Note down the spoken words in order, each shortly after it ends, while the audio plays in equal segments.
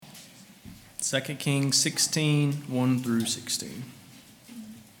2 Kings 16, 1 through 16.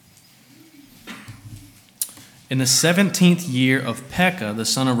 In the 17th year of Pekah, the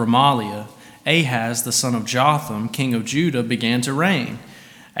son of Remaliah, Ahaz, the son of Jotham, king of Judah, began to reign.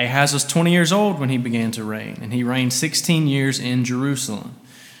 Ahaz was 20 years old when he began to reign, and he reigned 16 years in Jerusalem.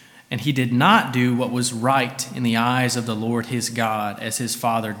 And he did not do what was right in the eyes of the Lord his God, as his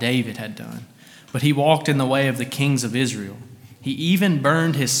father David had done, but he walked in the way of the kings of Israel. He even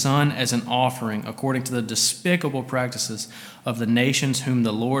burned his son as an offering, according to the despicable practices of the nations whom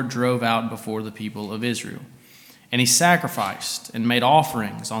the Lord drove out before the people of Israel. And he sacrificed and made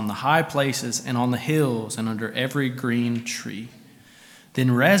offerings on the high places and on the hills and under every green tree.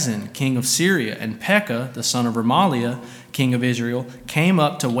 Then Rezin, king of Syria, and Pekah, the son of Remaliah, king of Israel, came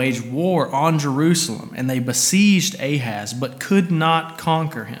up to wage war on Jerusalem, and they besieged Ahaz, but could not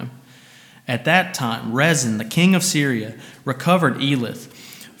conquer him. At that time, Rezin, the king of Syria, recovered Elath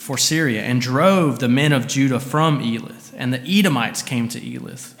for Syria and drove the men of Judah from Elath. And the Edomites came to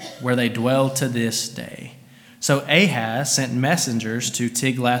Elath, where they dwell to this day. So Ahaz sent messengers to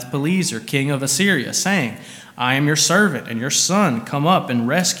Tiglath-Pileser, king of Assyria, saying, I am your servant and your son. Come up and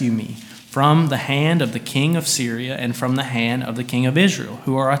rescue me from the hand of the king of Syria and from the hand of the king of Israel,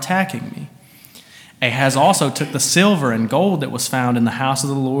 who are attacking me. Ahaz also took the silver and gold that was found in the house of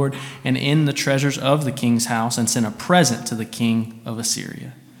the Lord and in the treasures of the king's house and sent a present to the king of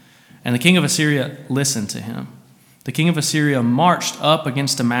Assyria. And the king of Assyria listened to him. The king of Assyria marched up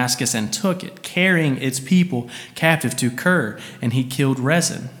against Damascus and took it, carrying its people captive to Kir, and he killed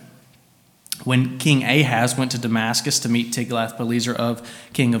Rezin. When King Ahaz went to Damascus to meet Tiglath-Pileser of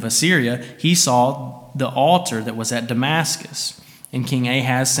king of Assyria, he saw the altar that was at Damascus. And King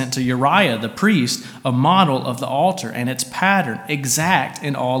Ahaz sent to Uriah the priest a model of the altar and its pattern, exact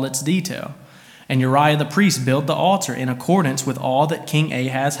in all its detail. And Uriah the priest built the altar in accordance with all that King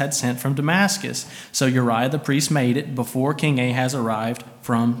Ahaz had sent from Damascus. So Uriah the priest made it before King Ahaz arrived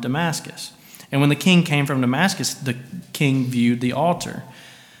from Damascus. And when the king came from Damascus, the king viewed the altar.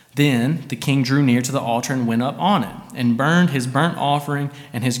 Then the king drew near to the altar and went up on it, and burned his burnt offering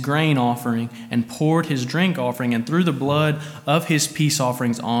and his grain offering, and poured his drink offering, and threw the blood of his peace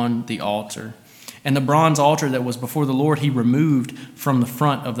offerings on the altar. And the bronze altar that was before the Lord he removed from the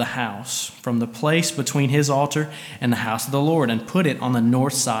front of the house, from the place between his altar and the house of the Lord, and put it on the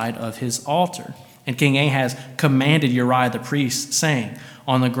north side of his altar. And King Ahaz commanded Uriah the priest, saying,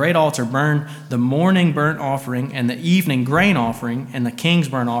 on the great altar burn the morning burnt offering and the evening grain offering and the king's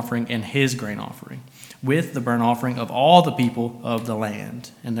burnt offering and his grain offering, with the burnt offering of all the people of the land,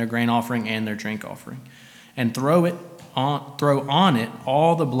 and their grain offering and their drink offering. And throw on it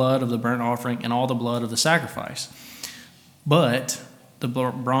all the blood of the burnt offering and all the blood of the sacrifice. But the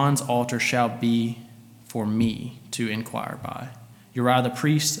bronze altar shall be for me to inquire by. Uriah the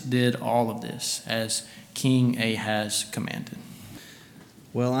priest did all of this as King Ahaz commanded.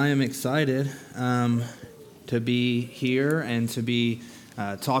 Well, I am excited to be here and to be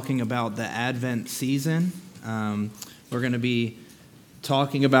talking about the Advent season. We're going to be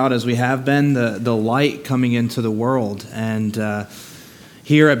talking about, as we have been, the light coming into the world. And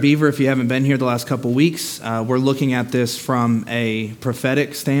here at Beaver, if you haven't been here the last couple weeks, we're looking at this from a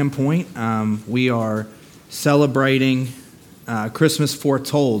prophetic standpoint. We are celebrating Christmas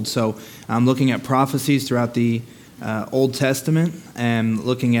foretold. So I'm looking at prophecies throughout the Old Testament and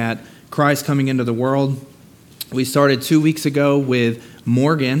looking at Christ coming into the world. We started 2 weeks ago with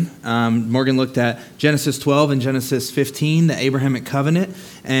Morgan. Morgan looked at Genesis 12 and Genesis 15, the Abrahamic covenant,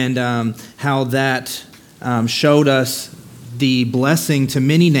 and how that showed us the blessing to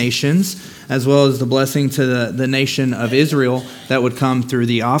many nations, as well as the blessing to the nation of Israel that would come through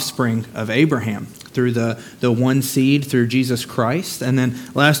the offspring of Abraham, through the one seed, through Jesus Christ. And then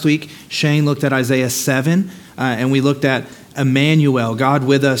last week, Shane looked at Isaiah 7, and we looked at Emmanuel, God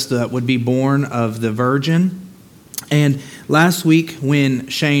with us, that would be born of the virgin. And last week when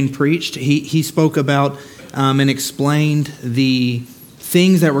Shane preached, he spoke about and explained the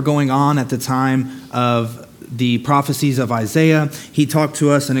things that were going on at the time of the prophecies of Isaiah. He talked to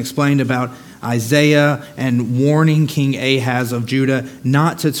us and explained about Isaiah and warning King Ahaz of Judah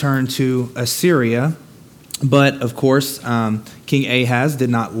not to turn to Assyria. But, of course, King Ahaz did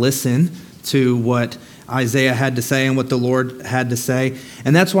not listen to what Isaiah had to say and what the Lord had to say.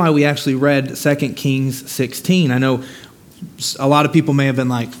 And that's why we actually read 2 Kings 16. I know a lot of people may have been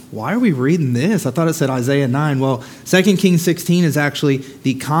like, why are we reading this? I thought it said Isaiah 9. Well, 2 Kings 16 is actually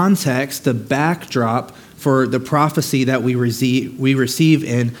the context, the backdrop for the prophecy that we receive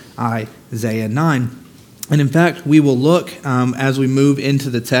in Isaiah 9. And in fact, we will look as we move into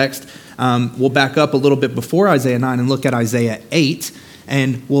the text. We'll back up a little bit before Isaiah 9 and look at Isaiah 8.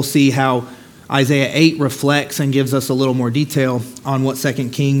 And we'll see how Isaiah 8 reflects and gives us a little more detail on what 2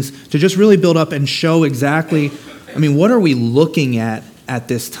 Kings to just really build up and show exactly, what are we looking at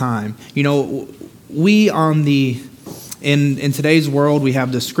this time? We in today's world, we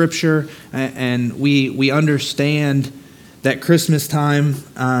have the scripture, and we understand that Christmas time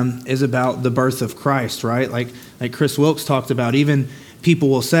is about the birth of Christ, right? Like Chris Wilkes talked about, even people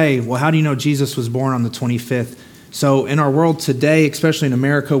will say, well, how do you know Jesus was born on the 25th? So in our world today, especially in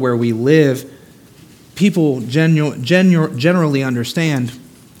America where we live, people generally understand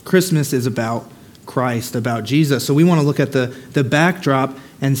Christmas is about Christ, about Jesus. So we want to look at the backdrop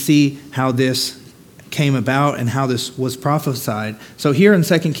and see how this came about and how this was prophesied. So here in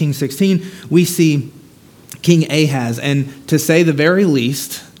 2 Kings 16, we see King Ahaz. And to say the very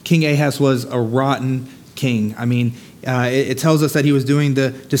least, King Ahaz was a rotten king. It tells us that he was doing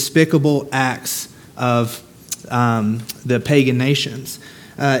the despicable acts of the pagan nations.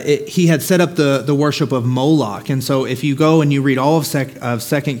 He had set up the worship of Moloch. And so if you go and you read all of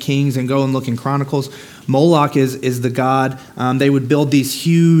 2 Kings and go and look in Chronicles, Moloch is the god. They would build these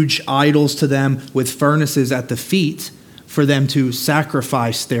huge idols to them with furnaces at the feet for them to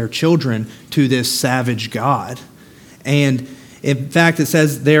sacrifice their children to this savage god. And in fact, it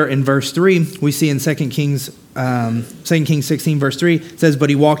says there in verse 3, we see in 2 Kings 16, verse 3, it says, but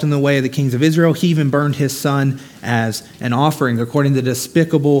he walked in the way of the kings of Israel. He even burned his son as an offering, according to the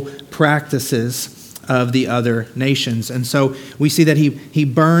despicable practices of the other nations. And so we see that he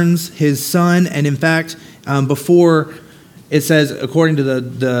burns his son. And in fact, before it says, according to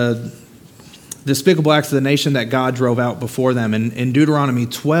the despicable acts of the nation that God drove out before them. And in Deuteronomy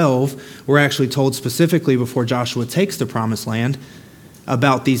 12, we're actually told specifically before Joshua takes the promised land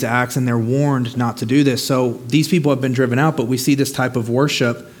about these acts, and they're warned not to do this. So these people have been driven out, but we see this type of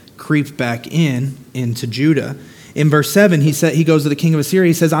worship creep back into Judah. In verse 7, he goes to the king of Assyria.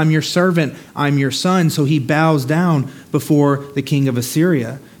 He says, I'm your servant, I'm your son. So he bows down before the king of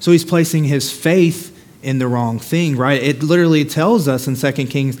Assyria. So he's placing his faith in the wrong thing, right? It literally tells us in 2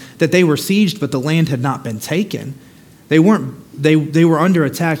 Kings that they were sieged, but the land had not been taken. They were under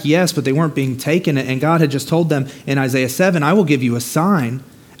attack, yes, but they weren't being taken. And God had just told them in Isaiah 7, I will give you a sign.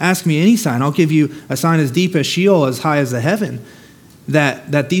 Ask me any sign. I'll give you a sign as deep as Sheol, as high as the heaven,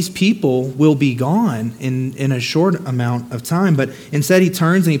 that these people will be gone in a short amount of time. But instead he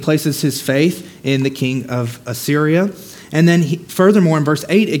turns and he places his faith in the king of Assyria. And then furthermore, in verse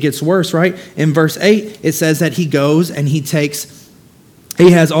 8, it gets worse, right? In verse 8, it says that he goes and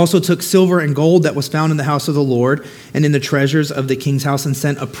Ahaz also took silver and gold that was found in the house of the Lord and in the treasures of the king's house and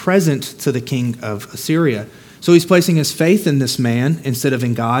sent a present to the king of Assyria. So he's placing his faith in this man instead of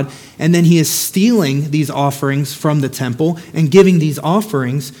in God. And then he is stealing these offerings from the temple and giving these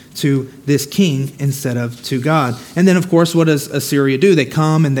offerings to this king instead of to God. And then, of course, what does Assyria do? They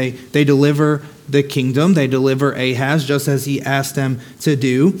come and they deliver the kingdom. They deliver Ahaz just as he asked them to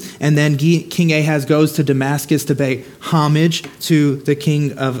do. And then King Ahaz goes to Damascus to pay homage to the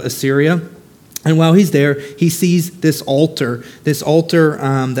king of Assyria. And while he's there, he sees this altar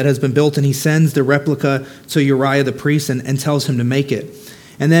that has been built, and he sends the replica to Uriah the priest and tells him to make it.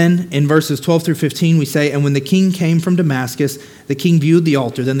 And then in verses 12 through 15, we say, and when the king came from Damascus, the king viewed the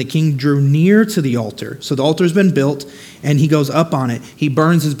altar. Then the king drew near to the altar. So the altar has been built, and he goes up on it. He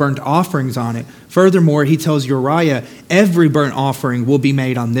burns his burnt offerings on it. Furthermore, he tells Uriah, every burnt offering will be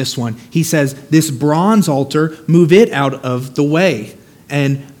made on this one. He says, this bronze altar, move it out of the way.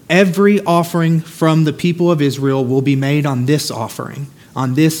 And every offering from the people of Israel will be made on this offering,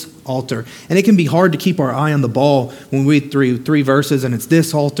 on this altar. And it can be hard to keep our eye on the ball when we read through 3 verses and it's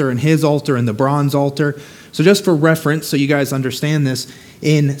this altar and his altar and the bronze altar. So just for reference, so you guys understand this,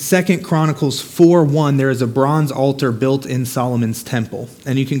 in 2 Chronicles 4:1, there is a bronze altar built in Solomon's temple.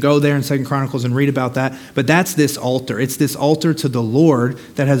 And you can go there in 2 Chronicles and read about that. But that's this altar. It's this altar to the Lord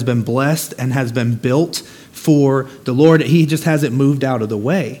that has been blessed and has been built for the Lord. He just hasn't moved out of the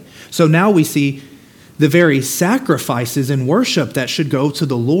way. So now we see the very sacrifices and worship that should go to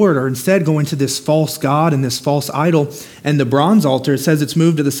the Lord are instead going to this false god and this false idol. And the bronze altar, it says it's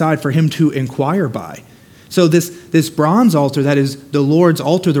moved to the side for him to inquire by. So this bronze altar that is the Lord's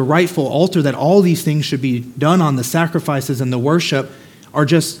altar, the rightful altar that all these things should be done on, the sacrifices and the worship, are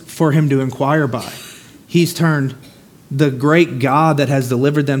just for him to inquire by. He's turned the great God that has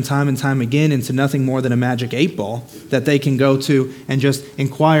delivered them time and time again into nothing more than a magic 8-ball that they can go to and just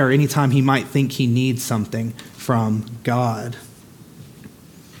inquire anytime he might think he needs something from God.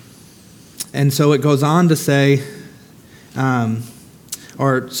 And so it goes on to say,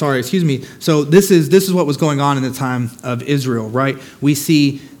 So this is what was going on in the time of Israel, right? We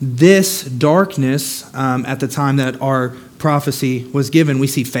see this darkness at the time that our prophecy was given. We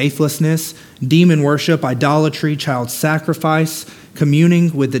see faithlessness, demon worship, idolatry, child sacrifice,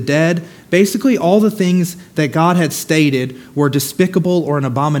 communing with the dead. Basically, all the things that God had stated were despicable or an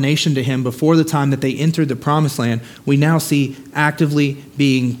abomination to him before the time that they entered the promised land, we now see actively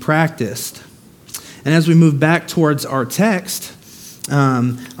being practiced. And as we move back towards our text,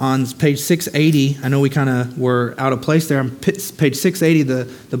 on page 680, I know we kind of were out of place there. On page 680,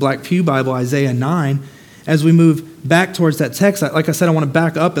 the Black Pew Bible, Isaiah 9. As we move back towards that text, like I said, I want to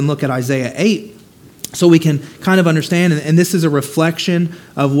back up and look at Isaiah 8 so we can kind of understand. And this is a reflection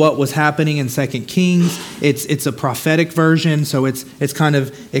of what was happening in 2 Kings. It's a prophetic version, so it's kind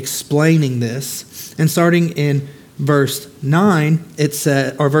of explaining this. And starting in verse 9,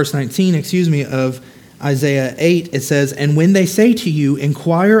 verse 19, of Isaiah 8, it says, "And when they say to you,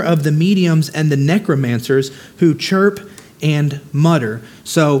 inquire of the mediums and the necromancers who chirp and mutter."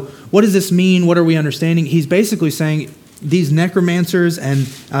 So what does this mean? What are we understanding? He's basically saying these necromancers and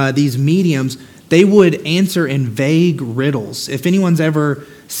these mediums, they would answer in vague riddles. If anyone's ever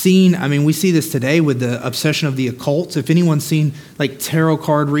seen, we see this today with the obsession of the occult. If anyone's seen like tarot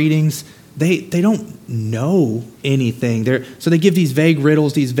card readings, they don't know anything. So they give these vague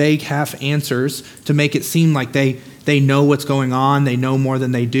riddles, these vague half answers to make it seem like they know what's going on. They know more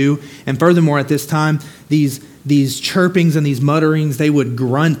than they do. And furthermore, at this time, these chirpings and these mutterings, they would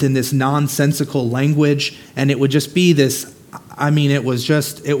grunt in this nonsensical language, and it would just be this.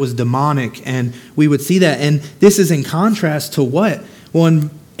 It was demonic, and we would see that. And this is in contrast to what? Well,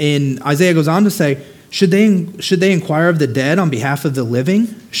 in Isaiah goes on to say, should they inquire of the dead on behalf of the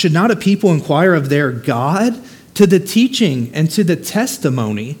living? Should not a people inquire of their God? To the teaching and to the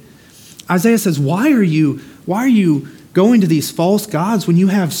testimony. Isaiah says, why are you going to these false gods when you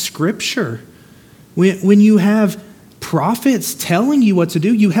have Scripture? When you have prophets telling you what to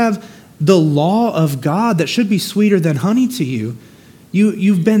do, you have the law of God that should be sweeter than honey to you.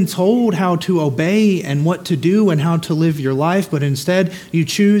 You've been told how to obey and what to do and how to live your life, but instead you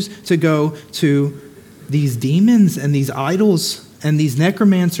choose to go to these demons and these idols and these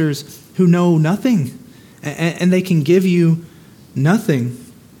necromancers who know nothing, and they can give you nothing.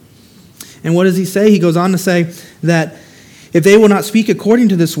 And what does he say? He goes on to say that if they will not speak according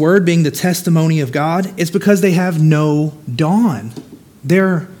to this word, being the testimony of God, it's because they have no dawn.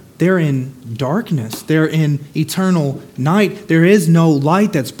 They're in darkness. They're in eternal night. There is no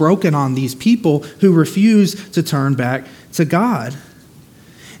light that's broken on these people who refuse to turn back to God.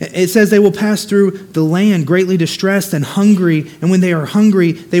 It says they will pass through the land greatly distressed and hungry, and when they are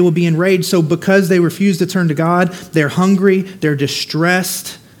hungry, they will be enraged. So because they refuse to turn to God, they're hungry, they're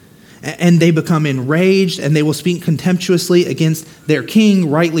distressed, and they become enraged, and they will speak contemptuously against their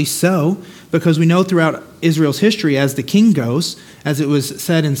king, rightly so, because we know throughout Israel's history, as the king goes, as it was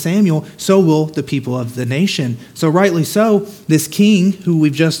said in Samuel, so will the people of the nation. So rightly so, this king who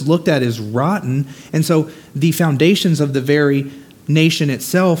we've just looked at is rotten, and so the foundations of the very nation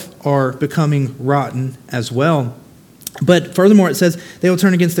itself are becoming rotten as well. But furthermore, it says they will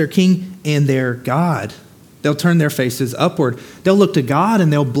turn against their king and their God. They'll turn their faces upward. They'll look to God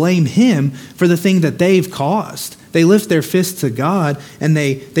and they'll blame him for the thing that they've caused. They lift their fists to God and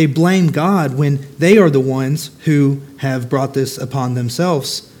they blame God when they are the ones who have brought this upon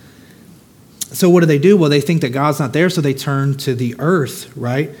themselves. So what do? Well, they think that God's not there, so they turn to the earth,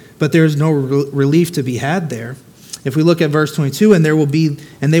 right? But there's no relief to be had there. If we look at verse 22, and they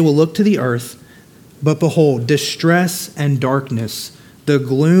will look to the earth, but behold, distress and darkness, the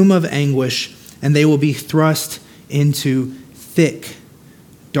gloom of anguish, and they will be thrust into thick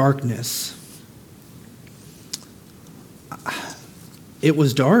darkness. It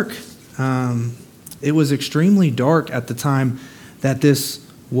was dark. It was extremely dark at the time that this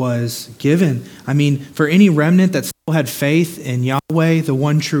was given. For any remnant that still had faith in Yahweh, the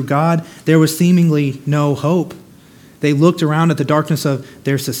one true God, there was seemingly no hope. They looked around at the darkness of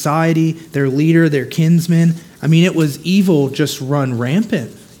their society, their leader, their kinsmen. It was evil just run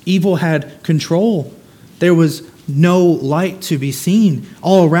rampant. Evil had control. There was no light to be seen.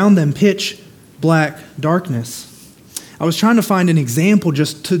 All around them, pitch black darkness. I was trying to find an example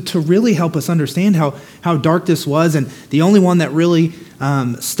just to really help us understand how dark this was. And the only one that really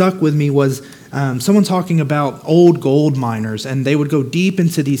stuck with me was someone talking about old gold miners. And they would go deep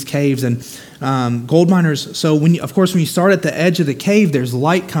into these caves. And gold miners, so when you start at the edge of the cave, there's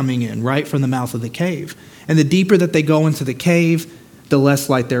light coming in, right, from the mouth of the cave. And the deeper that they go into the cave, the less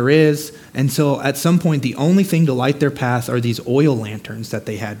light there is, until at some point the only thing to light their path are these oil lanterns that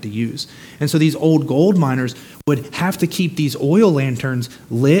they had to use. And so these old gold miners would have to keep these oil lanterns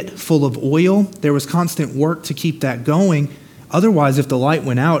lit, full of oil. There was constant work to keep that going. Otherwise, if the light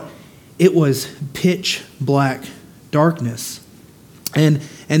went out, it was pitch black darkness. And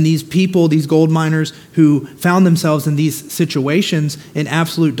these people, these gold miners who found themselves in these situations in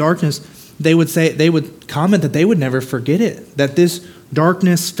absolute darkness, they would comment that they would never forget it, that this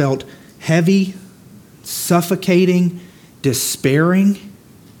darkness felt heavy, suffocating, despairing.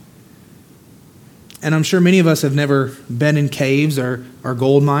 And I'm sure many of us have never been in caves or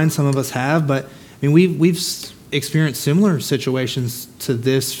gold mines. Some of us have, but I mean, we've experienced similar situations to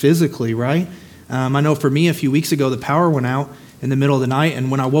this physically, right? I know for me, a few weeks ago, the power went out in the middle of the night, and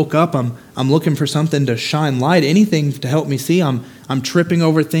when I woke up, I'm looking for something to shine light, anything to help me see. I'm tripping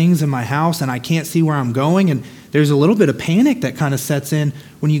over things in my house, and I can't see where I'm going, and there's a little bit of panic that kind of sets in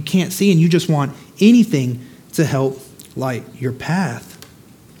when you can't see, and you just want anything to help light your path.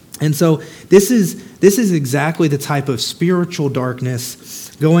 And so this is exactly the type of spiritual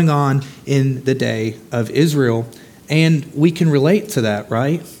darkness going on in the day of Israel, and we can relate to that,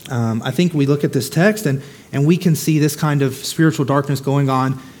 right? I think we look at this text and we can see this kind of spiritual darkness going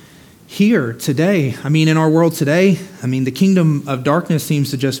on here today. I mean, in our world today, I mean, the kingdom of darkness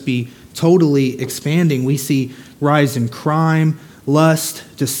seems to just be totally expanding. We see rise in crime, lust,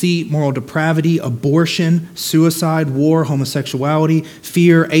 deceit, moral depravity, abortion, suicide, war, homosexuality,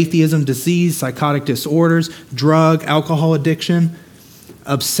 fear, atheism, disease, psychotic disorders, drug, alcohol addiction,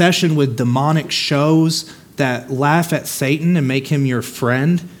 obsession with demonic shows that laugh at Satan and make him your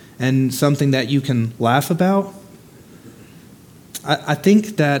friend and something that you can laugh about. I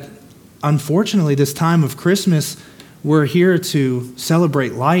think that, unfortunately, this time of Christmas, we're here to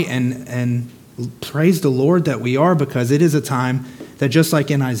celebrate light and praise the Lord that we are, because it is a time that, just like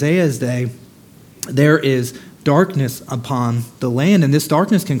in Isaiah's day, there is darkness upon the land, and this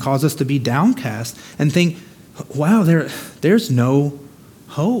darkness can cause us to be downcast and think, wow, there's no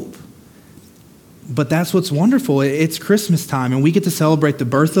hope. But that's what's wonderful. It's Christmas time, and we get to celebrate the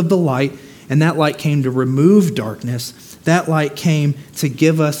birth of the light, and that light came to remove darkness. That light came to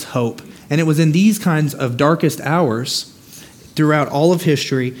give us hope. And it was in these kinds of darkest hours throughout all of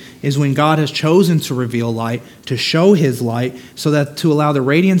history is when God has chosen to reveal light, to show his light, so that to allow the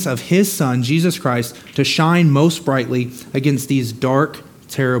radiance of his Son, Jesus Christ, to shine most brightly against these dark,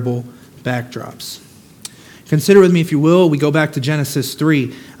 terrible backdrops. Consider with me, if you will, we go back to Genesis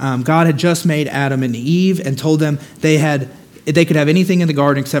 3. God had just made Adam and Eve and told them they could have anything in the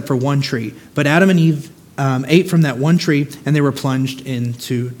garden except for one tree. But Adam and Eve ate from that one tree, and they were plunged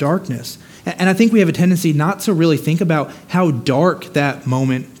into darkness. And I think we have a tendency not to really think about how dark that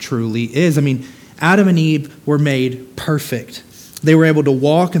moment truly is. I mean, Adam and Eve were made perfect. They were able to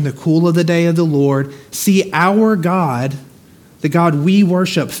walk in the cool of the day of the Lord, see our God, the God we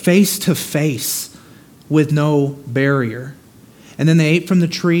worship, face to face with no barrier. And then they ate from the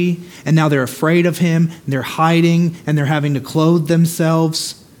tree, and now they're afraid of him, and they're hiding, and they're having to clothe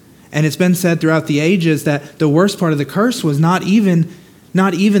themselves. And it's been said throughout the ages that the worst part of the curse was not even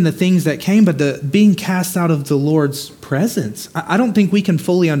the things that came, but the being cast out of the Lord's presence. I don't think we can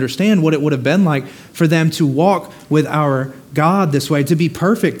fully understand what it would have been like for them to walk with our God this way, to be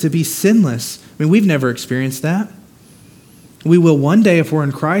perfect, to be sinless. I mean, we've never experienced that. We will one day, if we're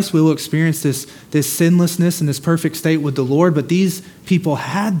in Christ, we will experience this sinlessness and this perfect state with the Lord. But these people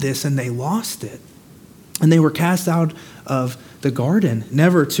had this and they lost it. And they were cast out of the garden,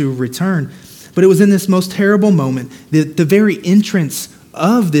 never to return. But it was in this most terrible moment, the very entrance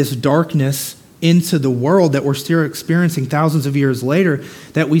of this darkness into the world that we're still experiencing thousands of years later,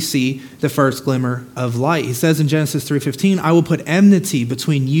 that we see the first glimmer of light. He says in Genesis 3:15, I will put enmity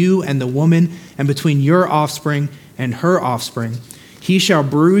between you and the woman, and between your offspring and her offspring. He shall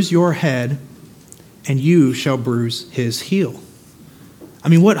bruise your head, and you shall bruise his heel. I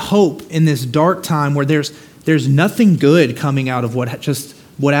mean, what hope in this dark time where there's nothing good coming out of what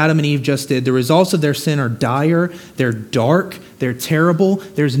Adam and Eve just did. The results of their sin are dire, they're dark, they're terrible.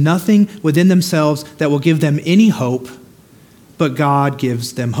 There's nothing within themselves that will give them any hope, but God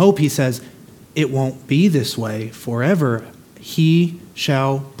gives them hope. He says, it won't be this way forever. He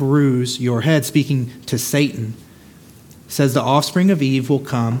shall bruise your head, speaking to Satan. Says the offspring of Eve will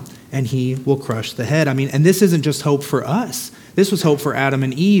come and he will crush the head. I mean, and this isn't just hope for us. This was hope for Adam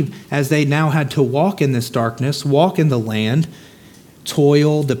and Eve as they now had to walk in this darkness, walk in the land,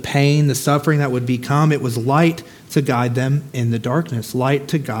 toil, the pain, the suffering that would become. It was light to guide them in the darkness, light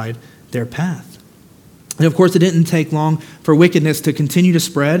to guide their path. And of course, it didn't take long for wickedness to continue to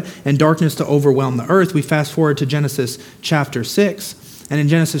spread and darkness to overwhelm the earth. We fast forward to Genesis chapter 6. And in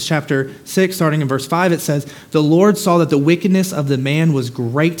Genesis chapter 6, starting in verse 5, it says, the Lord saw that the wickedness of the man was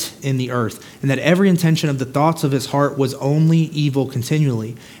great in the earth, and that every intention of the thoughts of his heart was only evil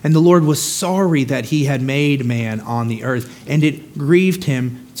continually. And the Lord was sorry that he had made man on the earth, and it grieved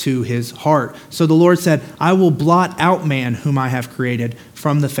him to his heart. So the Lord said, I will blot out man whom I have created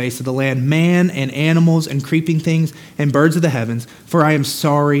from the face of the land, man and animals and creeping things and birds of the heavens, for I am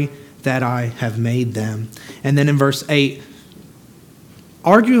sorry that I have made them. And then in verse 8,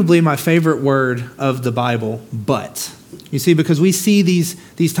 arguably my favorite word of the Bible, but. You see, because we see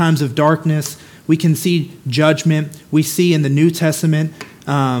these times of darkness, we can see judgment. We see in the New Testament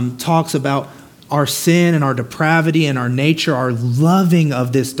talks about our sin and our depravity and our nature, our loving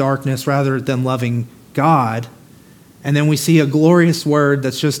of this darkness rather than loving God. And then we see a glorious word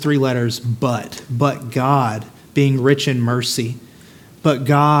that's just 3 letters, but God being rich in mercy, but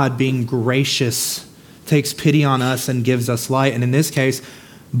God being gracious, takes pity on us and gives us light. And in this case,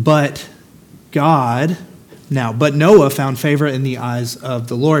 but God, but Noah found favor in the eyes of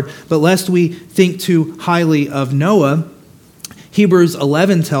the Lord. But lest we think too highly of Noah, Hebrews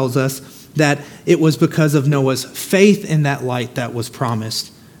 11 tells us that it was because of Noah's faith in that light that was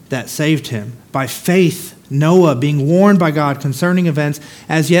promised that saved him. By faith, Noah, being warned by God concerning events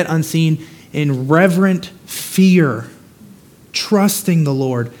as yet unseen, in reverent fear, trusting the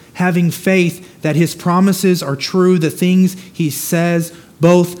Lord, having faith that his promises are true, the things he says,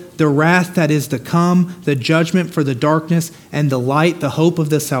 both the wrath that is to come, the judgment for the darkness, and the light, the hope of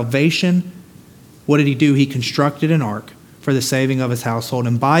the salvation. What did he do? He constructed an ark for the saving of his household.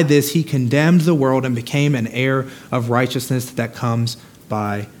 And by this he condemned the world and became an heir of righteousness that comes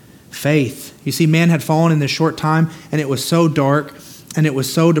by faith. You see, man had fallen in this short time, and it was so dark and it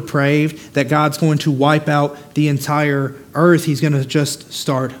was so depraved that God's going to wipe out the entire earth. He's going to just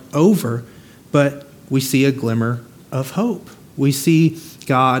start over. But we see a glimmer of hope. We see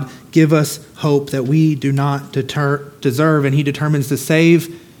God give us hope that we do not deserve, and he determines to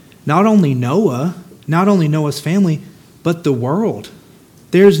save not only Noah's family, but the world.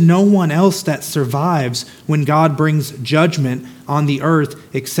 There's no one else that survives when God brings judgment on the earth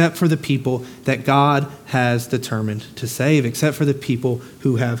except for the people that God has determined to save, except for the people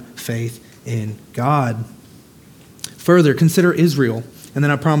who have faith in God. Further, consider Israel, and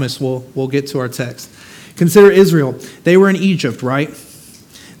then I promise we'll get to our text. Consider Israel. They were in Egypt, right?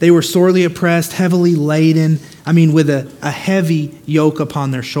 They were sorely oppressed, heavily laden, with a heavy yoke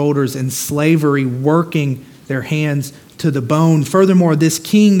upon their shoulders, in slavery, working their hands to the bone. Furthermore, this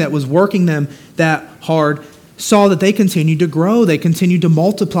king that was working them that hard saw that they continued to grow. They continued to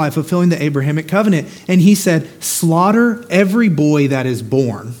multiply, fulfilling the Abrahamic covenant. And he said, slaughter every boy that is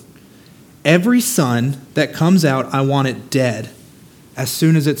born. Every son that comes out, I want it dead as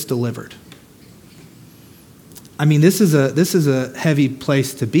soon as it's delivered. This is a heavy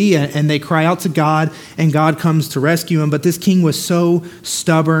place to be, and they cry out to God, and God comes to rescue them. But this king was so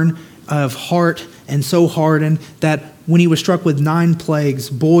stubborn of heart and so hardened that when he was struck with 9 plagues,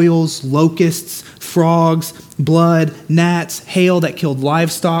 boils, locusts, frogs, blood, gnats, hail that killed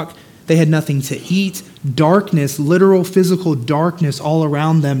livestock, they had nothing to eat, darkness, literal physical darkness all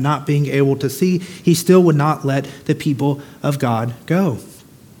around them, not being able to see, he still would not let the people of God go.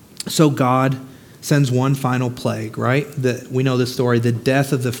 So God sends one final plague, right? We know the story, the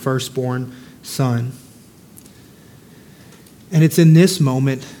death of the firstborn son. And it's in this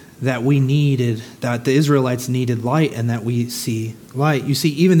moment that the Israelites needed light, and that we see light. You see,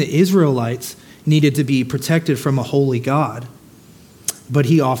 even the Israelites needed to be protected from a holy God, but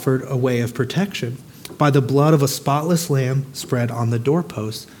he offered a way of protection. By the blood of a spotless lamb spread on the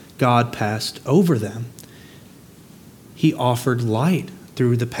doorposts, God passed over them. He offered light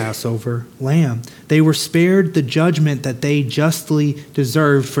through the Passover lamb. They were spared the judgment that they justly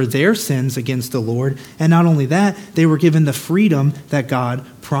deserved for their sins against the Lord. And not only that, they were given the freedom that God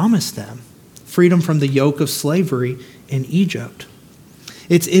promised them. Freedom from the yoke of slavery in Egypt.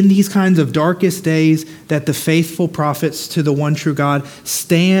 It's in these kinds of darkest days that the faithful prophets to the one true God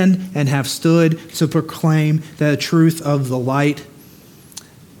stand and have stood to proclaim the truth of the light.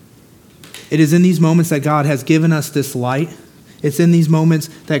 It is in these moments that God has given us this light. It's in these moments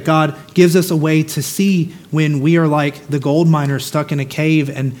that God gives us a way to see when we are like the gold miners stuck in a cave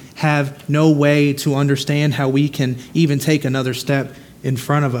and have no way to understand how we can even take another step in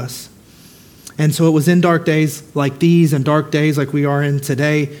front of us. And so it was in dark days like these and dark days like we are in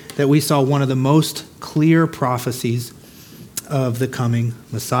today that we saw one of the most clear prophecies of the coming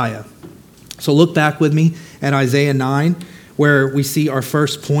Messiah. So look back with me at Isaiah 9, where we see our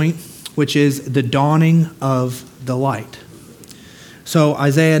first point, which is the dawning of the light. So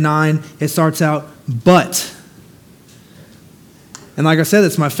Isaiah 9, it starts out, but. And like I said,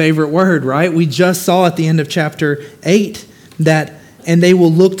 it's my favorite word, right? We just saw at the end of chapter 8 that and they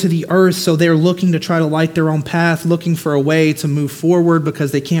will look to the earth. So they're looking to try to light their own path, looking for a way to move forward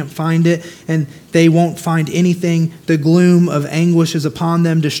because they can't find it, and they won't find anything. The gloom of anguish is upon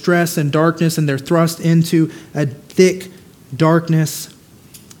them, distress and darkness, and they're thrust into a thick darkness.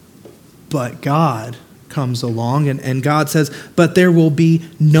 But God comes along, and God says, but there will be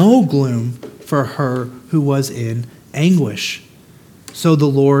no gloom for her who was in anguish. So the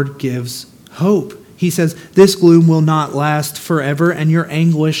Lord gives hope. He says, this gloom will not last forever, and your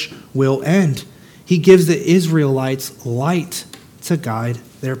anguish will end. He gives the Israelites light to guide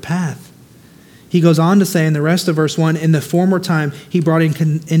their path. He goes on to say in the rest of verse 1, in the former time he brought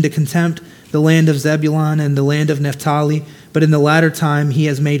into contempt the land of Zebulun and the land of Naphtali, but in the latter time he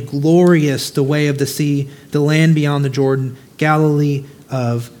has made glorious the way of the sea, the land beyond the Jordan, Galilee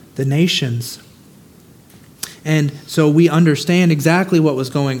of the nations. And so we understand exactly what was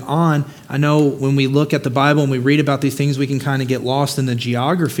going on. I know when we look at the Bible and we read about these things, we can kind of get lost in the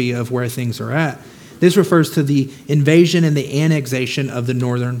geography of where things are at. This refers to the invasion and the annexation of the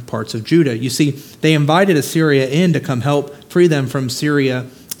northern parts of Judah. You see, they invited Assyria in to come help free them from Syria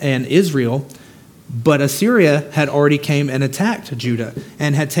and Israel, but Assyria had already came and attacked Judah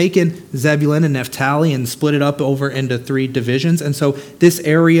and had taken Zebulun and Naphtali and split it up over into 3 divisions. And so this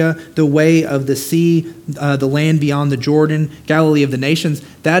area, the way of the sea, the land beyond the Jordan, Galilee of the nations,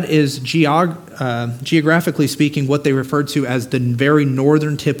 that is geographically speaking what they referred to as the very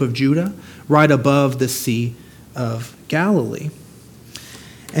northern tip of Judah, right above the Sea of Galilee.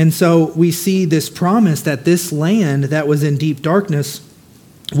 And so we see this promise that this land that was in deep darkness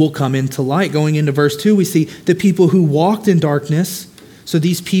will come into light. Going into verse 2, we see the people who walked in darkness. So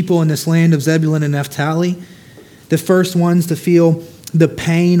these people in this land of Zebulun and Naphtali, the first ones to feel the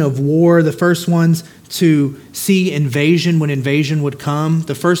pain of war, the first ones to see invasion when invasion would come,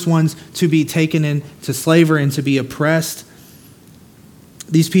 the first ones to be taken into slavery and to be oppressed.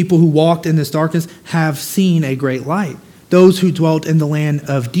 These people who walked in this darkness have seen a great light. Those who dwelt in the land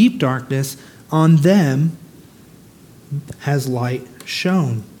of deep darkness, on them has light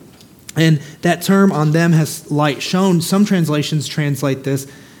shone. And that term, on them has light shone, some translations translate this,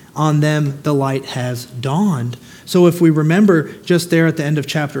 on them the light has dawned. So if we remember just there at the end of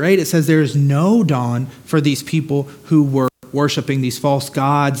chapter 8, it says there is no dawn for these people who were worshiping these false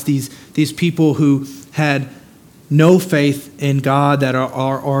gods, these people who had no faith in God, that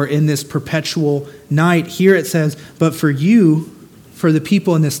are in this perpetual night. Here it says, but for you, for the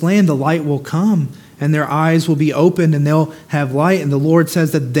people in this land, the light will come, and their eyes will be opened, and they'll have light. And the Lord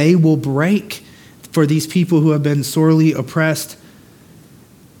says that they will break for these people who have been sorely oppressed.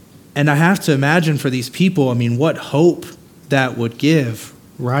 And I have to imagine for these people, what hope that would give,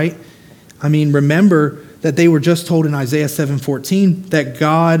 right? Remember that they were just told in Isaiah 7:14 that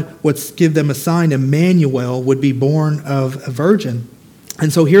God would give them a sign, Emmanuel would be born of a virgin.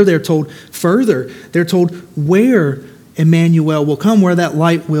 And so here they're told further, they're told where Emmanuel will come, where that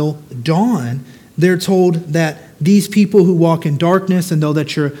light will dawn. They're told that these people who walk in darkness and know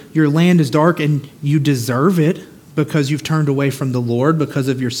that your land is dark and you deserve it because you've turned away from the Lord because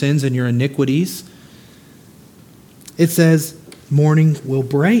of your sins and your iniquities. It says morning will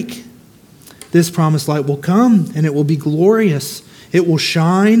break. This promised light will come, and it will be glorious. It will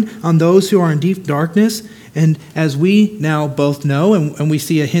shine on those who are in deep darkness. And as we now both know, and we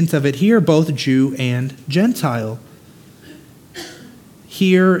see a hint of it here, both Jew and Gentile.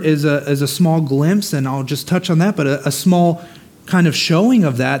 Here is a small glimpse, and I'll just touch on that, but a small kind of showing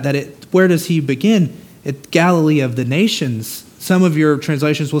of that where does he begin? At Galilee of the nations. Some of your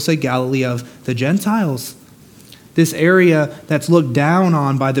translations will say Galilee of the Gentiles. This area that's looked down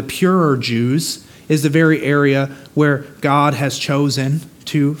on by the purer Jews is the very area where God has chosen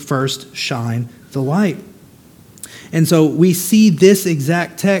to first shine the light. And so we see this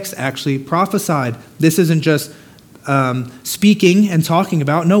exact text actually prophesied. This isn't just speaking and talking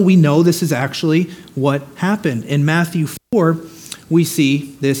about. No, we know this is actually what happened. In Matthew 4, we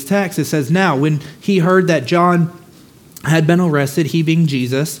see this text. It says, now, when he heard that John had been arrested, he being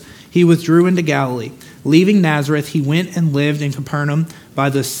Jesus, he withdrew into Galilee. Leaving Nazareth, he went and lived in Capernaum by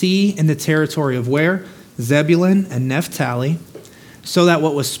the sea in the territory of where? Zebulun and Naphtali, so that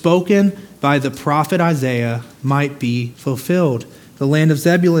what was spoken by the prophet Isaiah might be fulfilled. The land of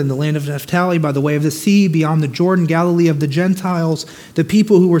Zebulun, the land of Naphtali, by the way of the sea, beyond the Jordan, Galilee of the Gentiles. The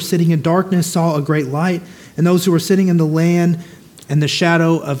people who were sitting in darkness saw a great light, and those who were sitting in the land and the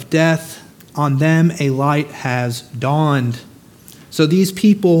shadow of death, on them a light has dawned. So these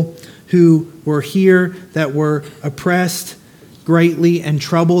people who were here that were oppressed greatly and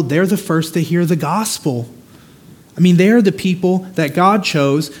troubled, they're the first to hear the gospel. I mean, they are the people that God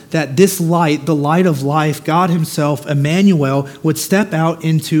chose, that this light, the light of life, God himself, Emmanuel, would step out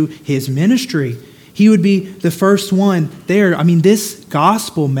into his ministry. He would be the first one there. I mean, this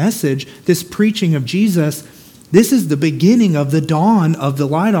gospel message, this preaching of Jesus, this is the beginning of the dawn of the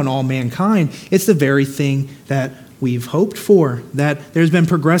light on all mankind. It's the very thing that we've hoped for, that there's been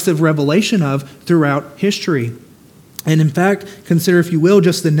progressive revelation of throughout history. And in fact, consider, if you will,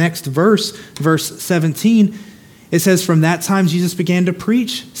 just the next verse, verse 17. It says, from that time Jesus began to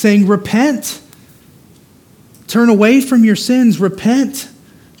preach, saying, repent, turn away from your sins, repent,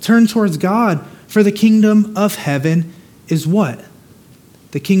 turn towards God, for the kingdom of heaven is what?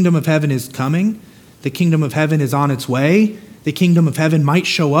 The kingdom of heaven is coming. The kingdom of heaven is on its way. The kingdom of heaven might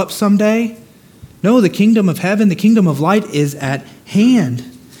show up someday. No, the kingdom of heaven, the kingdom of light is at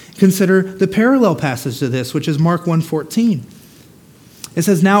hand. Consider the parallel passage to this, which is Mark 1:14. It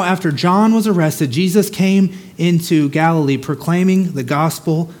says, now after John was arrested, Jesus came into Galilee proclaiming the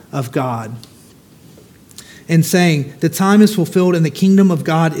gospel of God and saying, the time is fulfilled and the kingdom of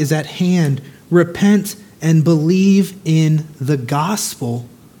God is at hand. Repent and believe in the gospel.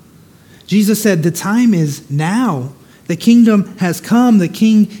 Jesus said, the time is now. The kingdom has come. The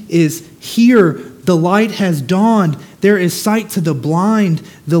king is here. The light has dawned. There is sight to the blind.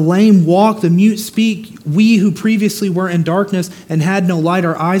 The lame walk, the mute speak. We who previously were in darkness and had no light,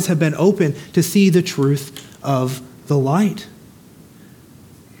 our eyes have been opened to see the truth of the light.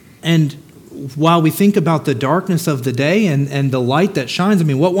 And while we think about the darkness of the day and the light that shines, I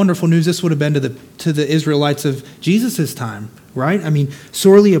mean, what wonderful news this would have been to the Israelites of Jesus' time, right? I mean,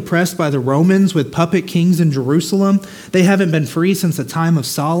 sorely oppressed by the Romans with puppet kings in Jerusalem. They haven't been free since the time of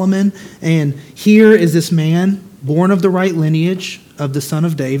Solomon. And here is this man, born of the right lineage of the son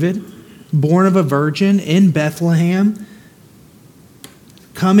of David, born of a virgin in Bethlehem,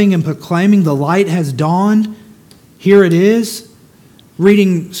 coming and proclaiming the light has dawned. Here it is.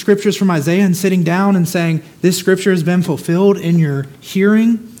 Reading scriptures from Isaiah and sitting down and saying, this scripture has been fulfilled in your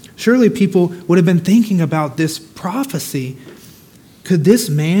hearing. Surely people would have been thinking about this prophecy. Could this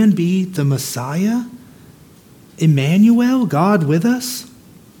man be the Messiah? Emmanuel, God with us?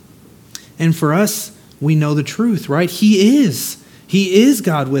 And for us, we know the truth, right? He is. He is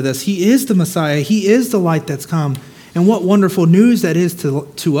God with us. He is the Messiah. He is the light that's come. And what wonderful news that is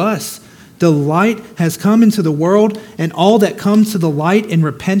to us. The light has come into the world, and all that comes to the light in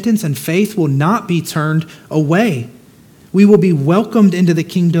repentance and faith will not be turned away. We will be welcomed into the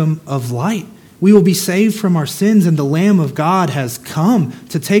kingdom of light. We will be saved from our sins, and the Lamb of God has come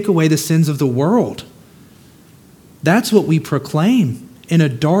to take away the sins of the world. That's what we proclaim in a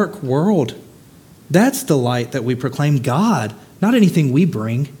dark world. That's the light that we proclaim, God, not anything we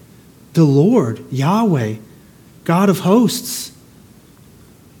bring. The Lord, Yahweh, God of hosts.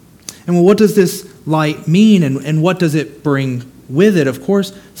 And well, what does this light mean, and what does it bring with it? Of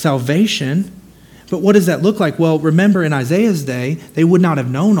course, salvation. But what does that look like? Well, remember in Isaiah's day, they would not have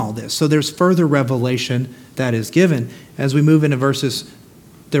known all this. So there's further revelation that is given. As we move into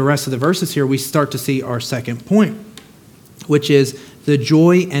the rest of the verses here, we start to see our second point, which is the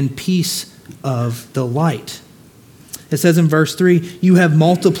joy and peace of the light. It says in verse 3, you have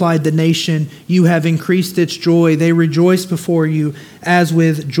multiplied the nation, you have increased its joy. They rejoice before you as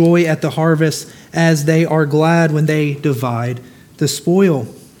with joy at the harvest, as they are glad when they divide the spoil.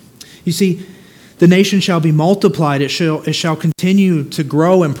 You see, the nation shall be multiplied. It shall continue to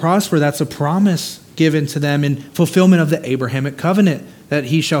grow and prosper. That's a promise given to them in fulfillment of the Abrahamic covenant, that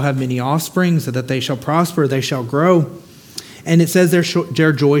he shall have many offsprings, that they shall prosper, they shall grow. And it says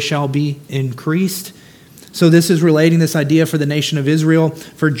their joy shall be increased. So this is relating this idea for the nation of Israel,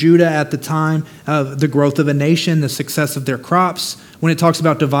 for Judah at the time of the growth of a nation, the success of their crops. When it talks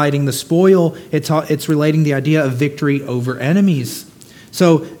about dividing the spoil, it's relating the idea of victory over enemies.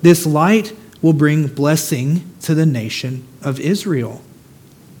 So this light will bring blessing to the nation of Israel.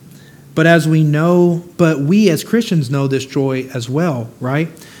 But we as Christians know this joy as well, right?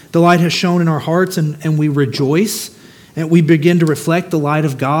 The light has shone in our hearts and we rejoice. And we begin to reflect the light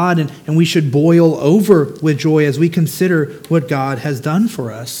of God, and we should boil over with joy as we consider what God has done for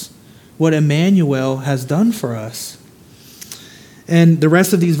us, what Emmanuel has done for us. And the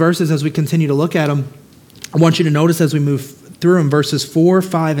rest of these verses, as we continue to look at them, I want you to notice as we move through them, verses 4,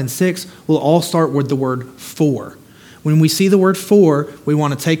 5, and 6 will all start with the word for. When we see the word for, we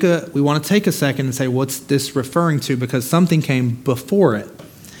want to take a second and say, what's this referring to? Because something came before it.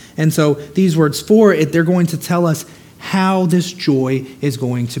 And so these words for, they're going to tell us how this joy is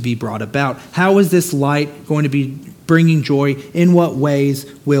going to be brought about. How is this light going to be bringing joy? In what ways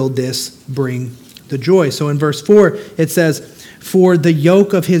will this bring the joy? So in verse 4, it says, For the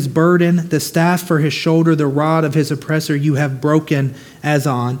yoke of his burden, the staff for his shoulder, the rod of his oppressor, you have broken as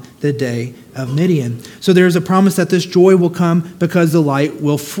on the day of Midian. So there's a promise that this joy will come because the light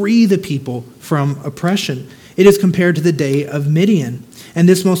will free the people from oppression. It is compared to the day of Midian. And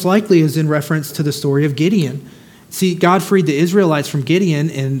this most likely is in reference to the story of Gideon. See, God freed the Israelites from Gideon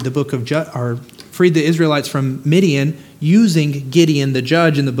in the book of freed the Israelites from Midian using Gideon the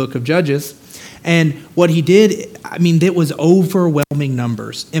judge in the book of Judges. And what he did, it was overwhelming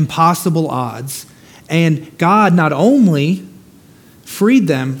numbers, impossible odds. And God not only freed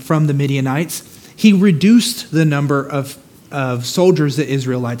them from the Midianites, he reduced the number of soldiers the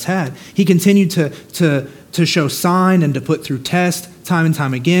Israelites had. He continued to show sign and to put through test time and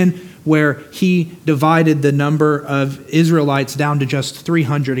time again, where he divided the number of Israelites down to just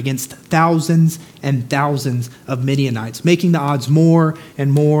 300 against thousands and thousands of Midianites, making the odds more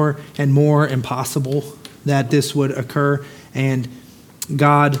and more and more impossible that this would occur. And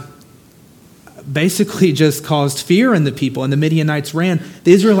God basically just caused fear in the people, and the Midianites ran.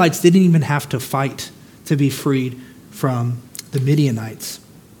 The Israelites didn't even have to fight to be freed from the Midianites.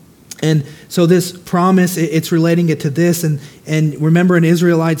 And so this promise, it's relating it to this. And remember in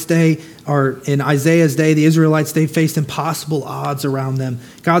Israelites' day, or in Isaiah's day, the Israelites, they faced impossible odds around them.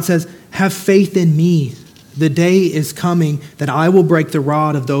 God says, have faith in me. The day is coming that I will break the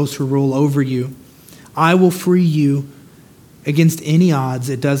rod of those who rule over you. I will free you against any odds.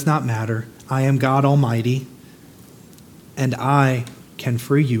 It does not matter. I am God Almighty, and I can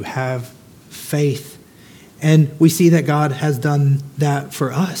free you. Have faith. And we see that God has done that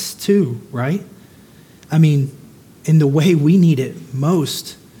for us too, right? In the way we need it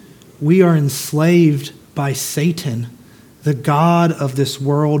most. We are enslaved by Satan, the god of this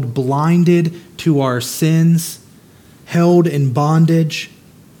world, blinded to our sins, held in bondage.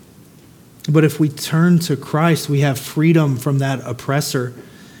 But if we turn to Christ, we have freedom from that oppressor.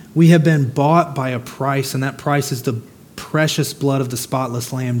 We have been bought by a price, and that price is the precious blood of the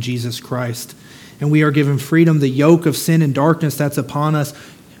spotless Lamb, Jesus Christ. And we are given freedom. The yoke of sin and darkness that's upon us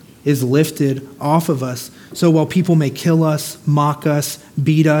is lifted off of us. So while people may kill us, mock us,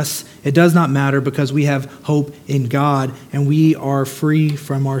 beat us, it does not matter because we have hope in God and we are free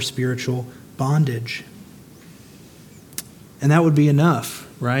from our spiritual bondage. And that would be enough,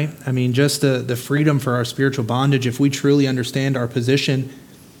 right? Just the freedom for our spiritual bondage, if we truly understand our position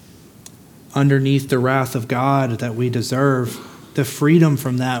underneath the wrath of God that we deserve, the freedom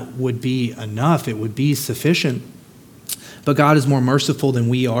from that would be enough. It would be sufficient. But God is more merciful than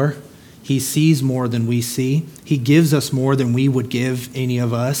we are. He sees more than we see. He gives us more than we would give any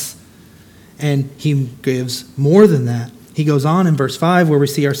of us. And he gives more than that. He goes on in verse 5 where we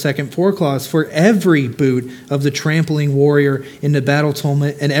see our second clause. For every boot of the trampling warrior in the battle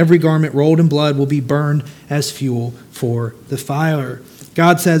tumult and every garment rolled in blood will be burned as fuel for the fire.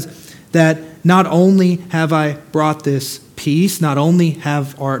 God says that not only have I brought this peace, not only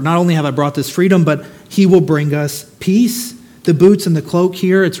have I brought this freedom, but he will bring us peace. The boots and the cloak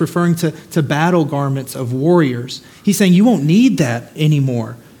here, it's referring to battle garments of warriors. He's saying you won't need that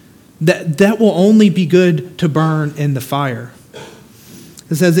anymore. That will only be good to burn in the fire.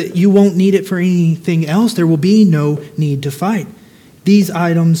 It says that you won't need it for anything else. There will be no need to fight. These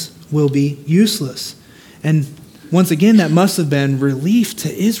items will be useless. And once again, that must have been relief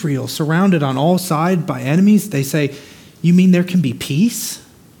to Israel, surrounded on all sides by enemies. They say, you mean there can be peace?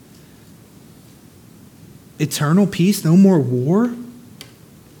 Eternal peace? No more war?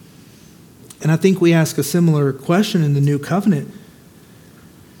 And I think we ask a similar question in the New Covenant.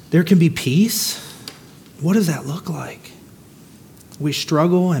 There can be peace? What does that look like? We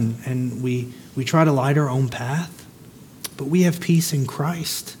struggle and we try to light our own path, but we have peace in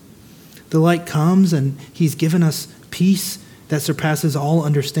Christ. The light comes and he's given us peace that surpasses all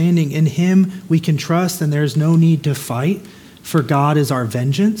understanding. In him we can trust and there's no need to fight, for God is our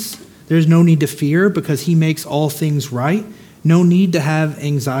vengeance. There's no need to fear because he makes all things right. No need to have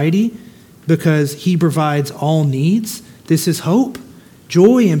anxiety because he provides all needs. This is hope,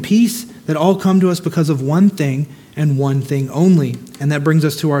 joy, and peace that all come to us because of one thing and one thing only. And that brings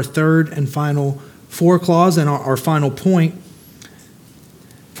us to our third and final clause and our final point.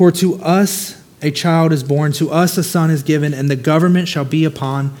 For to us a child is born, to us a son is given, and the government shall be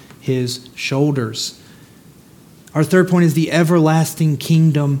upon his shoulders. Our third point is the everlasting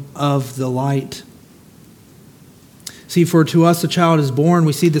kingdom of the light. See, for to us a child is born,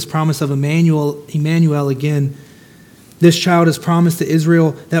 we see this promise of Emmanuel again. This child is promised to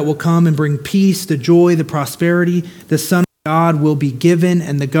Israel that will come and bring peace, the joy, the prosperity. The Son of God will be given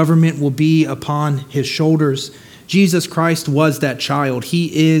and the government will be upon his shoulders. Jesus Christ was that child.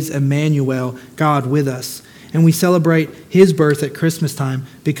 He is Emmanuel, God with us. And we celebrate his birth at Christmas time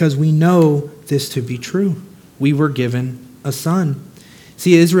because we know this to be true. We were given a son.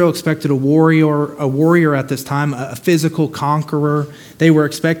 See, Israel expected a warrior at this time, a physical conqueror. They were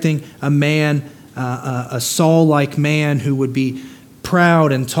expecting a man, a Saul-like man who would be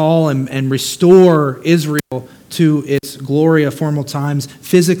proud and tall and restore Israel to its glory of former times,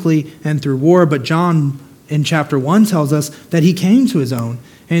 physically and through war. But John in chapter 1 tells us that he came to his own,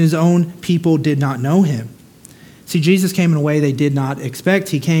 and his own people did not know him. See, Jesus came in a way they did not expect.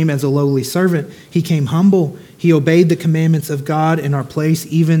 He came as a lowly servant. He came humble. He obeyed the commandments of God in our place,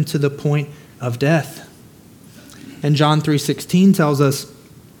 even to the point of death. And John 3:16 tells us,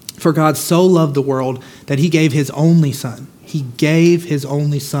 "For God so loved the world that he gave his only son." He gave his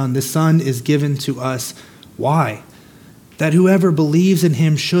only son. The son is given to us. Why? That whoever believes in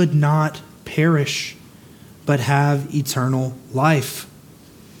him should not perish, but have eternal life.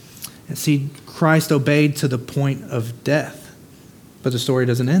 And see, Christ obeyed to the point of death. But the story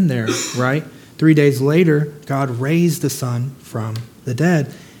doesn't end there, right? 3 days later, God raised the Son from the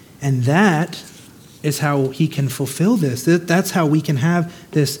dead. And that is how he can fulfill this. That's how we can have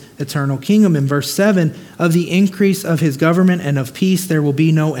this eternal kingdom. In verse 7, "Of the increase of his government and of peace there will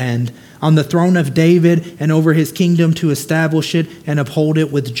be no end. On the throne of David and over his kingdom, to establish it and uphold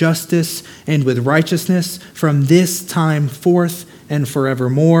it with justice and with righteousness from this time forth and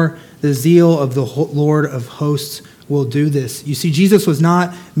forevermore. The zeal of the Lord of hosts will do this." You see, Jesus was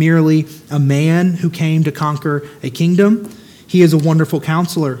not merely a man who came to conquer a kingdom. He is a wonderful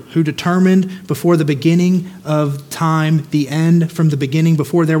counselor who determined before the beginning of time the end from the beginning,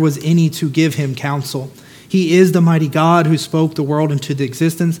 before there was any to give him counsel. He is the mighty God who spoke the world into the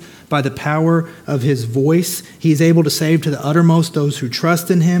existence by the power of his voice. He is able to save to the uttermost those who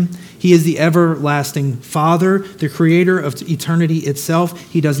trust in him. He is the everlasting Father, the creator of eternity itself.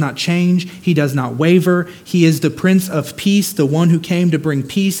 He does not change. He does not waver. He is the Prince of Peace, the one who came to bring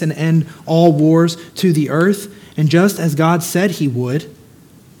peace and end all wars to the earth. And just as God said he would,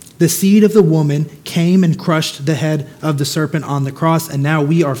 the seed of the woman came and crushed the head of the serpent on the cross, and now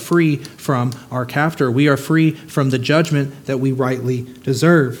we are free from our captor. We are free from the judgment that we rightly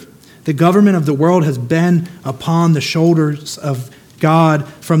deserve. The government of the world has been upon the shoulders of God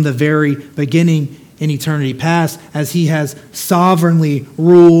from the very beginning in eternity past, as he has sovereignly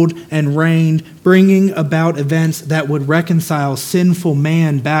ruled and reigned, bringing about events that would reconcile sinful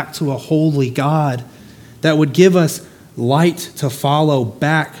man back to a holy God, that would give us light to follow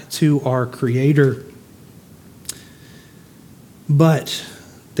back to our Creator. But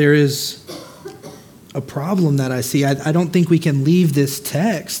there is a problem that I see. I don't think we can leave this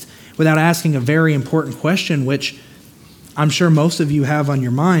text without asking a very important question, which I'm sure most of you have on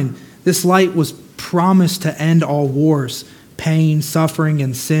your mind. This light was promised to end all wars, pain, suffering,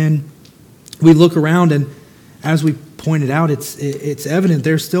 and sin. We look around, and as we pointed out, it's evident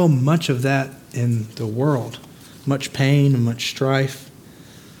there's still much of that in the world. Much pain and much strife.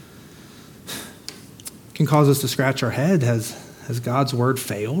 It can cause us to scratch our head. Has God's word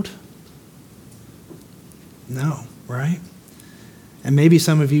failed? No, right? And maybe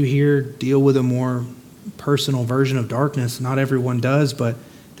some of you here deal with a more personal version of darkness. Not everyone does, but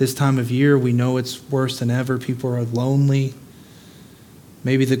this time of year we know it's worse than ever. People are lonely.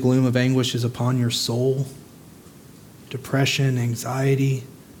 Maybe the gloom of anguish is upon your soul. Depression, anxiety,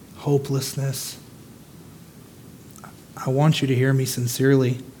 hopelessness. I want you to hear me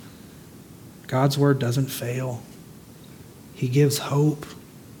sincerely. God's word doesn't fail. He gives hope.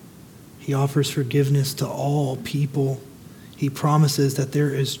 He offers forgiveness to all people. He promises that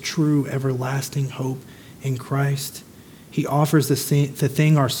there is true everlasting hope in Christ. He offers the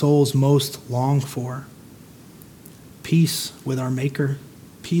thing our souls most long for: peace with our Maker,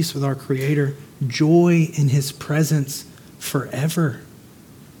 peace with our Creator, joy in his presence forever.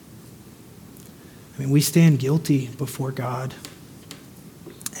 I mean, we stand guilty before God,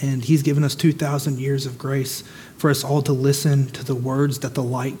 and he's given us 2,000 years of grace for us all to listen to the words that the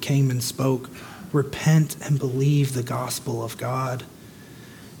light came and spoke. Repent and believe the gospel of God.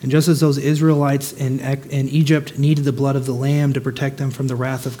 And just as those Israelites in Egypt needed the blood of the Lamb to protect them from the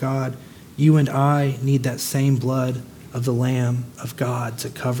wrath of God, you and I need that same blood of the Lamb of God to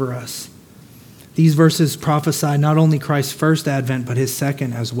cover us. These verses prophesy not only Christ's first advent, but his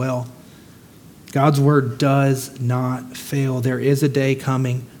second as well. God's word does not fail. There is a day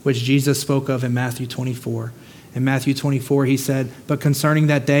coming, which Jesus spoke of in Matthew 24. In Matthew 24, he said, "But concerning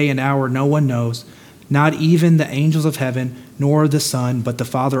that day and hour no one knows, not even the angels of heaven, nor the Son, but the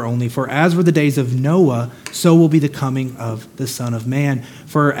Father only. For as were the days of Noah, so will be the coming of the Son of Man.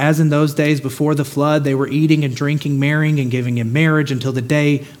 For as in those days before the flood, they were eating and drinking, marrying and giving in marriage until the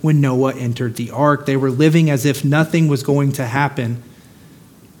day when Noah entered the ark. They were living as if nothing was going to happen.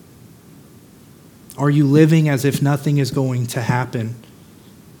 Are you living as if nothing is going to happen?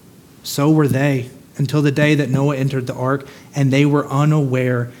 So were they until the day that Noah entered the ark, and they were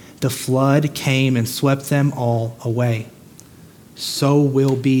unaware. The flood came and swept them all away. So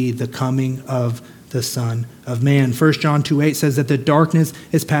will be the coming of the Son of Man. 1 John 2:8 says that the darkness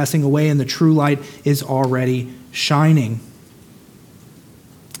is passing away and the true light is already shining.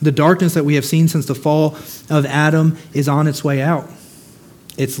 The darkness that we have seen since the fall of Adam is on its way out.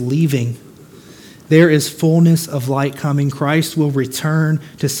 It's leaving. There is fullness of light coming. Christ will return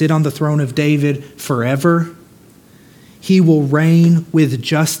to sit on the throne of David forever. He will reign with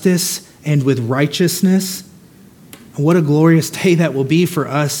justice and with righteousness. And what a glorious day that will be for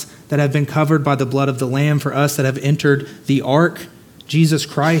us that have been covered by the blood of the Lamb, for us that have entered the ark, Jesus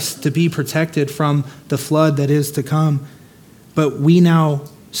Christ, to be protected from the flood that is to come. But we now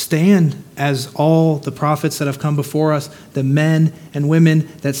stand as all the prophets that have come before us, the men and women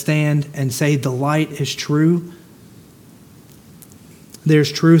that stand and say the light is true. There's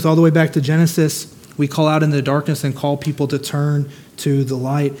truth all the way back to Genesis. We call out in the darkness and call people to turn to the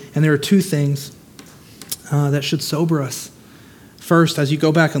light. And there are two things that should sober us. First, as you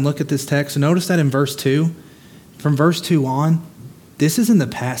go back and look at this text, notice that in verse 2, from verse 2 on, this is in the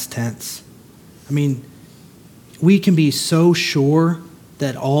past tense. I mean, we can be so sure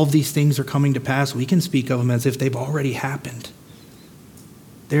that all of these things are coming to pass. We can speak of them as if they've already happened.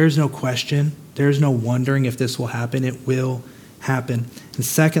 There's no question. There's no wondering if this will happen. It will happen. And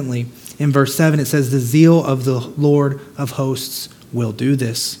secondly, in verse 7, it says, the zeal of the Lord of hosts will do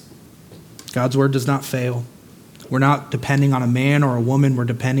this. God's word does not fail. We're not depending on a man or a woman. We're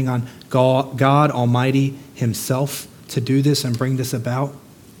depending on God Almighty himself to do this and bring this about.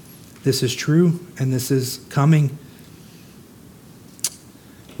 This is true, and this is coming.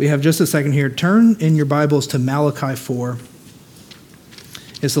 We have just a second here. Turn in your Bibles to Malachi 4.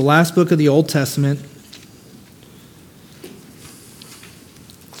 It's the last book of the Old Testament.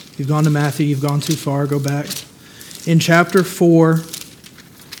 You've gone to Matthew, you've gone too far, go back. In chapter 4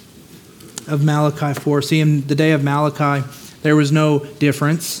 of Malachi 4, see, in the day of Malachi, there was no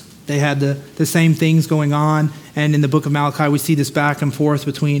difference. They had the same things going on. And in the book of Malachi, we see this back and forth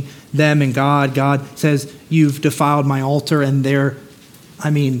between them and God. God says, you've defiled my altar, and they're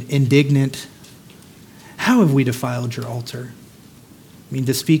indignant. How have we defiled your altar?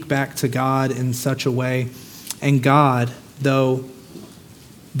 To speak back to God in such a way. And God, though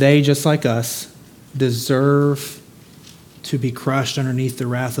they, just like us, deserve to be crushed underneath the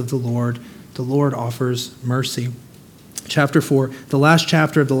wrath of the Lord offers mercy. Chapter 4, the last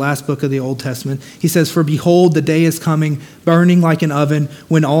chapter of the last book of the Old Testament, he says, for behold, the day is coming, burning like an oven,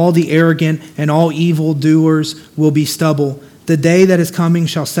 when all the arrogant and all evil doers will be stubble. The day that is coming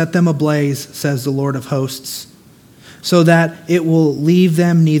shall set them ablaze, says the Lord of hosts, so that it will leave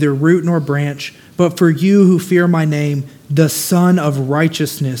them neither root nor branch. But for you who fear my name, the Son of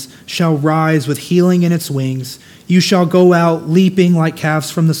Righteousness shall rise with healing in its wings. You shall go out leaping like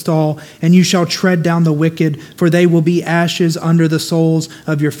calves from the stall, and you shall tread down the wicked, for they will be ashes under the soles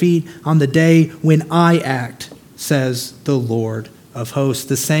of your feet on the day when I act, says the Lord of hosts.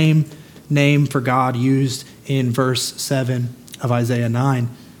 The same name for God used in verse 7 of Isaiah 9.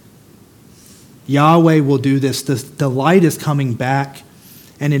 Yahweh will do this. The light is coming back,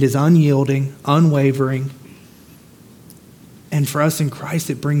 and it is unyielding, unwavering. And for us in Christ,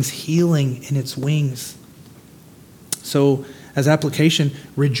 it brings healing in its wings. So, as application,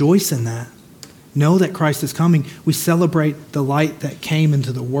 rejoice in that. Know that Christ is coming. We celebrate the light that came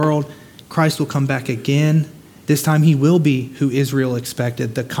into the world. Christ will come back again. This time he will be who Israel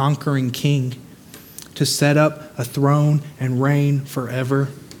expected, the conquering king, to set up a throne and reign forever.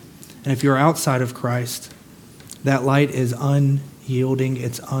 And if you're outside of Christ, that light is unyielding,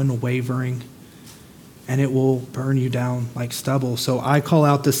 it's unwavering, and it will burn you down like stubble. So I call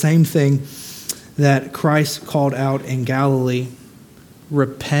out the same thing that Christ called out in Galilee: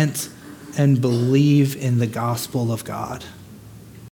 repent and believe in the gospel of God.